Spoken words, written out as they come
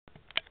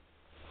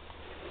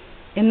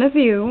In the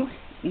view,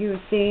 you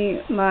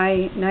see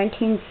my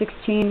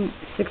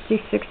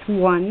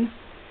 1916-66-1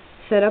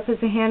 set up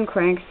as a hand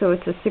crank, so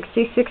it's a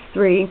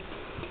 66-3.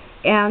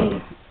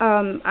 And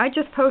I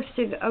just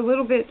posted a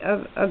little bit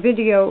of a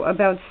video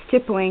about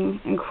stippling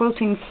and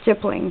quilting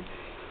stippling.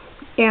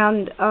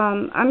 And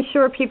I'm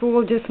sure people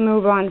will just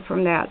move on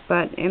from that.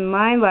 But in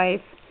my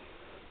life,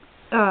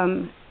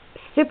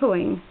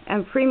 stippling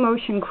and free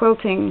motion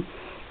quilting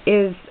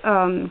is,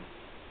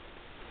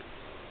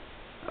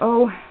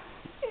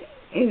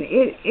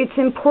 it's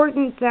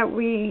important that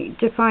we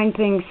define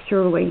things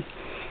truly.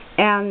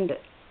 And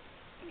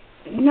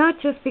not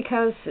just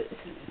because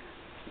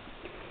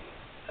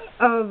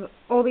of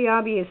all the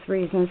obvious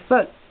reasons,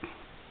 but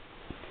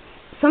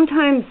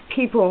sometimes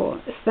people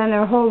spend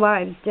their whole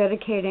lives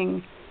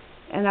dedicating,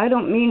 and I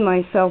don't mean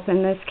myself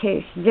in this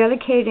case,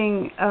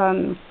 dedicating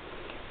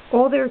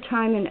all their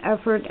time and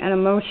effort and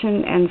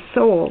emotion and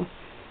soul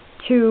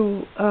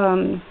to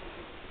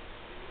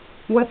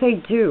what they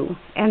do,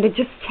 and to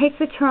just take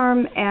the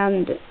term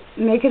and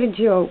make it a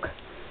joke.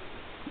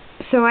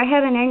 So I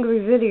had an angry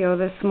video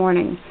this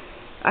morning.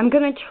 I'm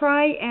going to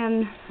try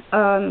and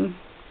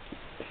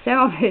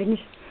salvage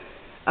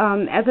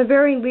at the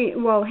very least,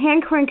 well,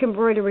 hand crank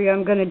embroidery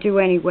I'm going to do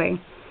anyway.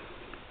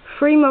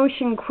 Free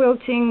motion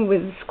quilting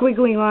with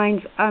squiggly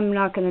lines I'm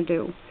not going to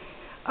do.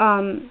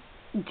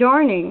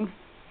 Darning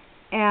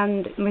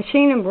and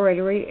machine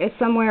embroidery is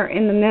somewhere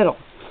in the middle.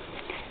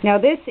 Now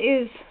this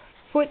is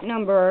foot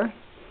number,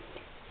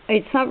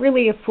 it's not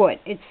really a foot,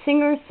 it's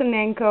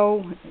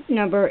SIMANCO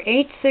number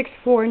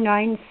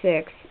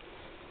 86496,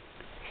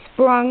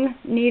 Sprung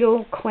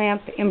needle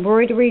clamp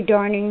embroidery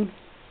darning.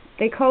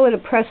 They call it a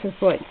presser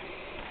foot,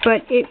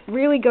 but it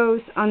really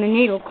goes on the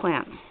needle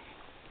clamp.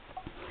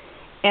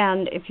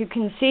 And if you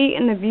can see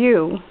in the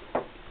view,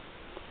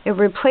 it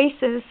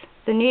replaces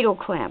the needle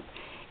clamp,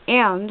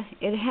 and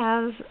it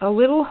has a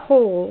little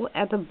hole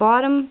at the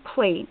bottom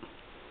plate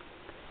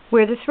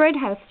where the thread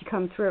has to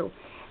come through.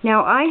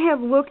 Now I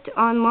have looked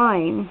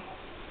online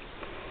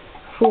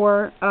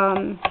for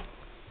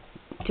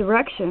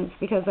directions,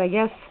 because I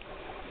guess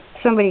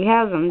somebody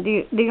has them.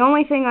 The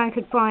only thing I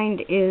could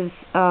find is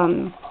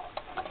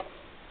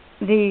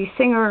the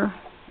Singer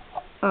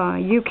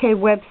UK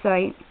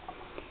website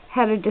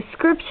had a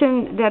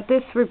description that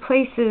this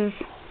replaces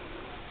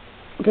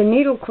the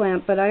needle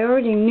clamp, but I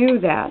already knew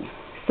that.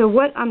 So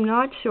what I'm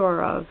not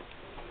sure of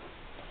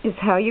is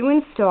how you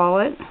install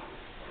it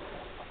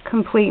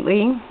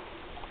completely.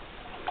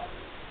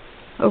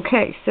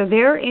 Okay, so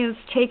there is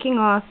taking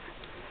off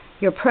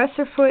your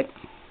presser foot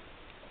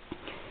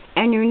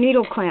and your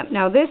needle clamp.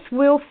 Now this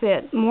will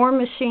fit more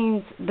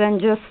machines than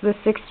just the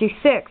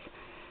 66,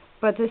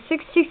 but the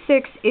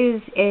 66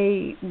 is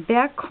a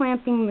back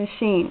clamping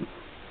machine.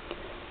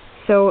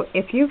 So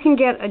if you can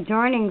get a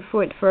darning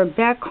foot for a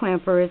back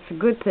clamper, it's a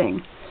good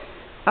thing.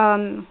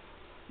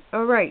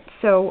 Alright,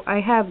 so I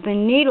have the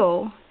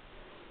needle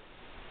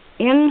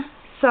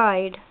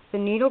inside the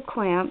needle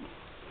clamp,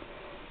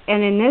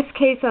 and in this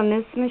case on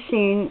this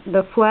machine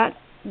the flat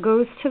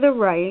goes to the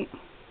right,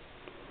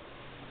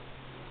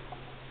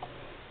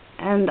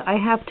 and I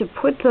have to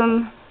put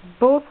them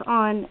both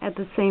on at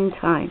the same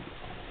time.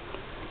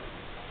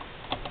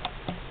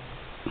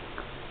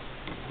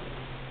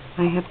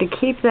 I have to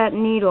keep that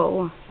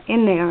needle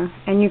in there,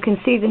 and you can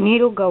see the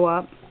needle go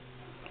up,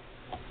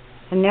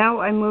 and now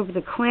I move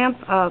the clamp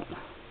up,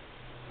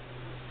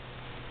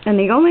 and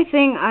the only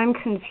thing I'm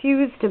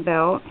confused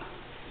about,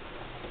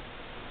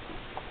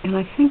 and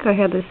I think I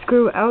had the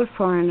screw out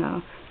far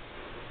enough,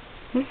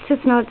 this does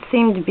not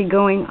seem to be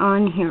going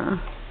on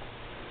here.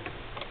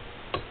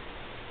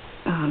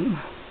 I'm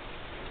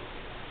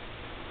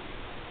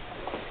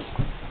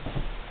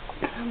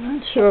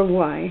not sure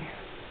why.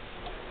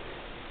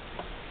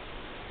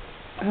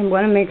 I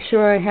want to make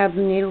sure I have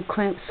the needle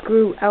clamp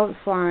screw out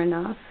far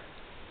enough.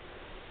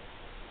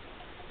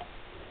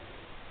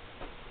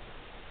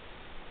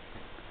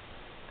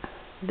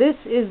 This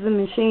is the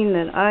machine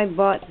that I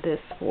bought this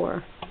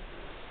for.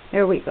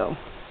 There we go.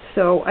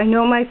 So I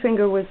know my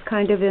finger was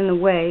kind of in the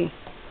way,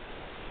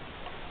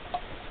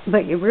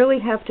 but you really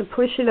have to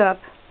push it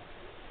up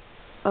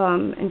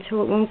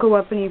until it won't go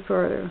up any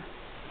further.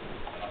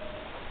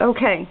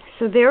 Okay,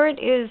 so there it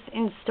is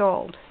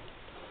installed.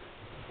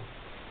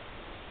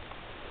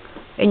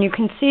 And you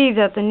can see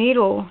that the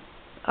needle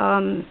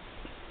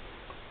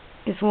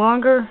is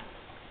longer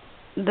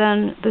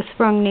than the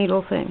sprung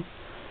needle thing.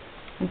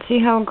 And see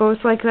how it goes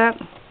like that?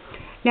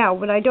 Now,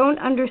 what I don't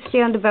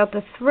understand about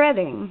the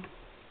threading,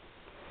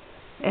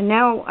 and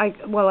now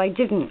I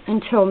didn't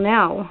until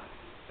now,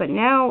 but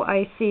now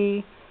I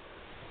see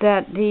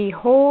that the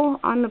hole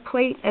on the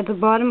plate at the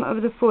bottom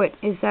of the foot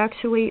is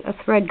actually a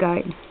thread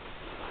guide.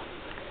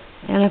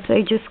 And if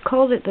they just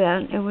called it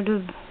that, it would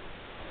have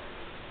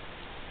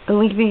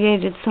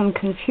alleviated some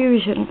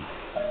confusion.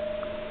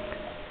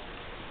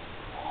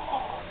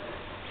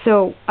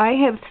 So I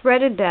have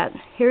threaded that.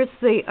 Here's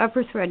the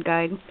upper thread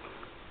guide.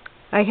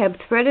 I have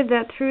threaded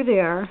that through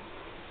there,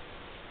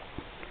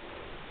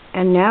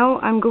 and now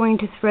I'm going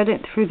to thread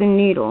it through the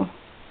needle.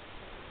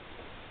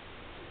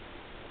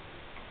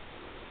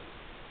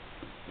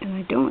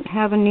 I don't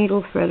have a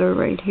needle threader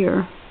right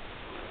here.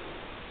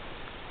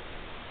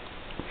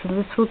 So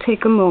this will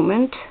take a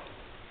moment.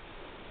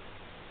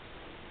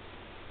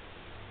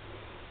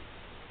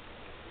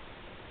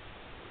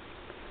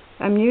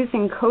 I'm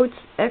using Coats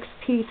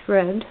XP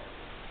thread.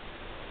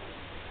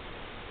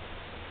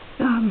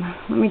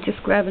 Let me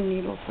just grab a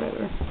needle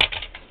threader.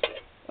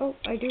 Oh,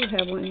 I do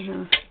have one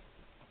here.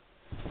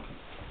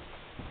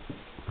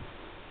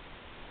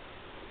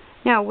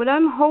 Now, what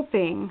I'm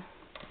hoping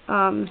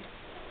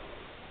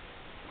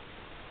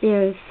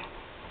is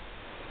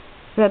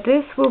that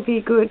this will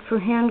be good for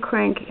hand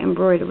crank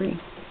embroidery.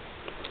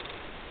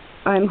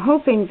 I'm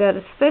hoping that,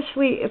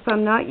 especially if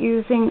I'm not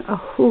using a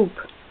hoop,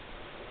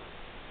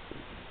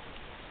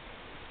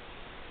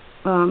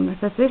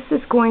 that this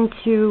is going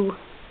to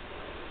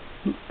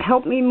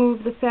help me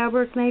move the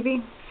fabric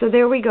maybe. So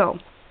there we go.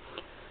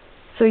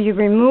 So you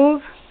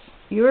remove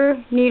your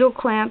needle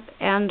clamp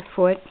and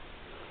foot.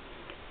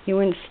 You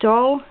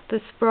install the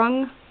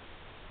sprung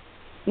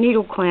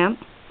needle clamp.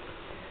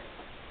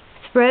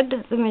 Spread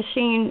the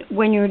machine.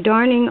 When you're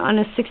darning on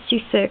a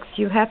 66,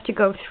 you have to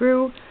go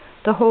through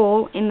the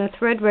hole in the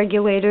thread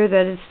regulator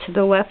that is to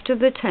the left of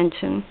the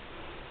tension,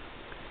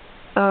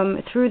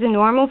 through the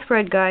normal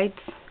thread guides,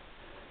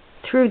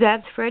 through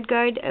that thread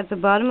guide at the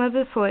bottom of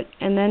the foot,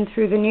 and then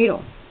through the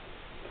needle.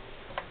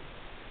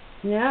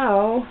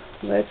 Now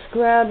let's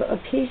grab a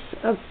piece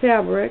of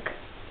fabric,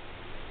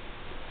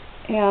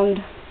 and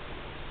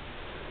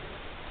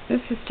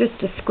this is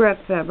just a scrap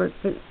fabric,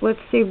 but let's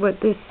see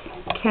what this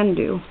can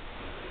do.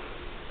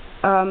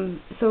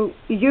 So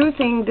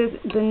using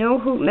the no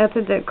hoop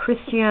method that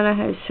Christiana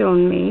has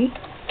shown me,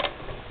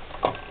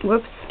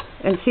 whoops,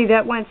 and see,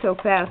 that went so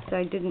fast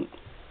I didn't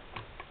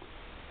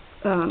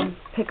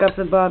pick up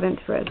the bobbin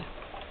thread.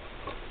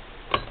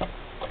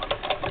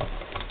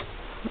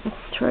 Let's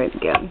try it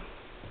again.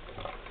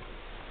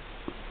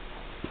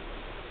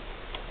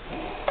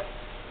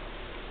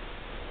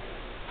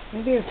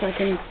 Maybe if I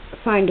can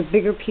find a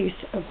bigger piece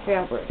of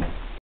fabric.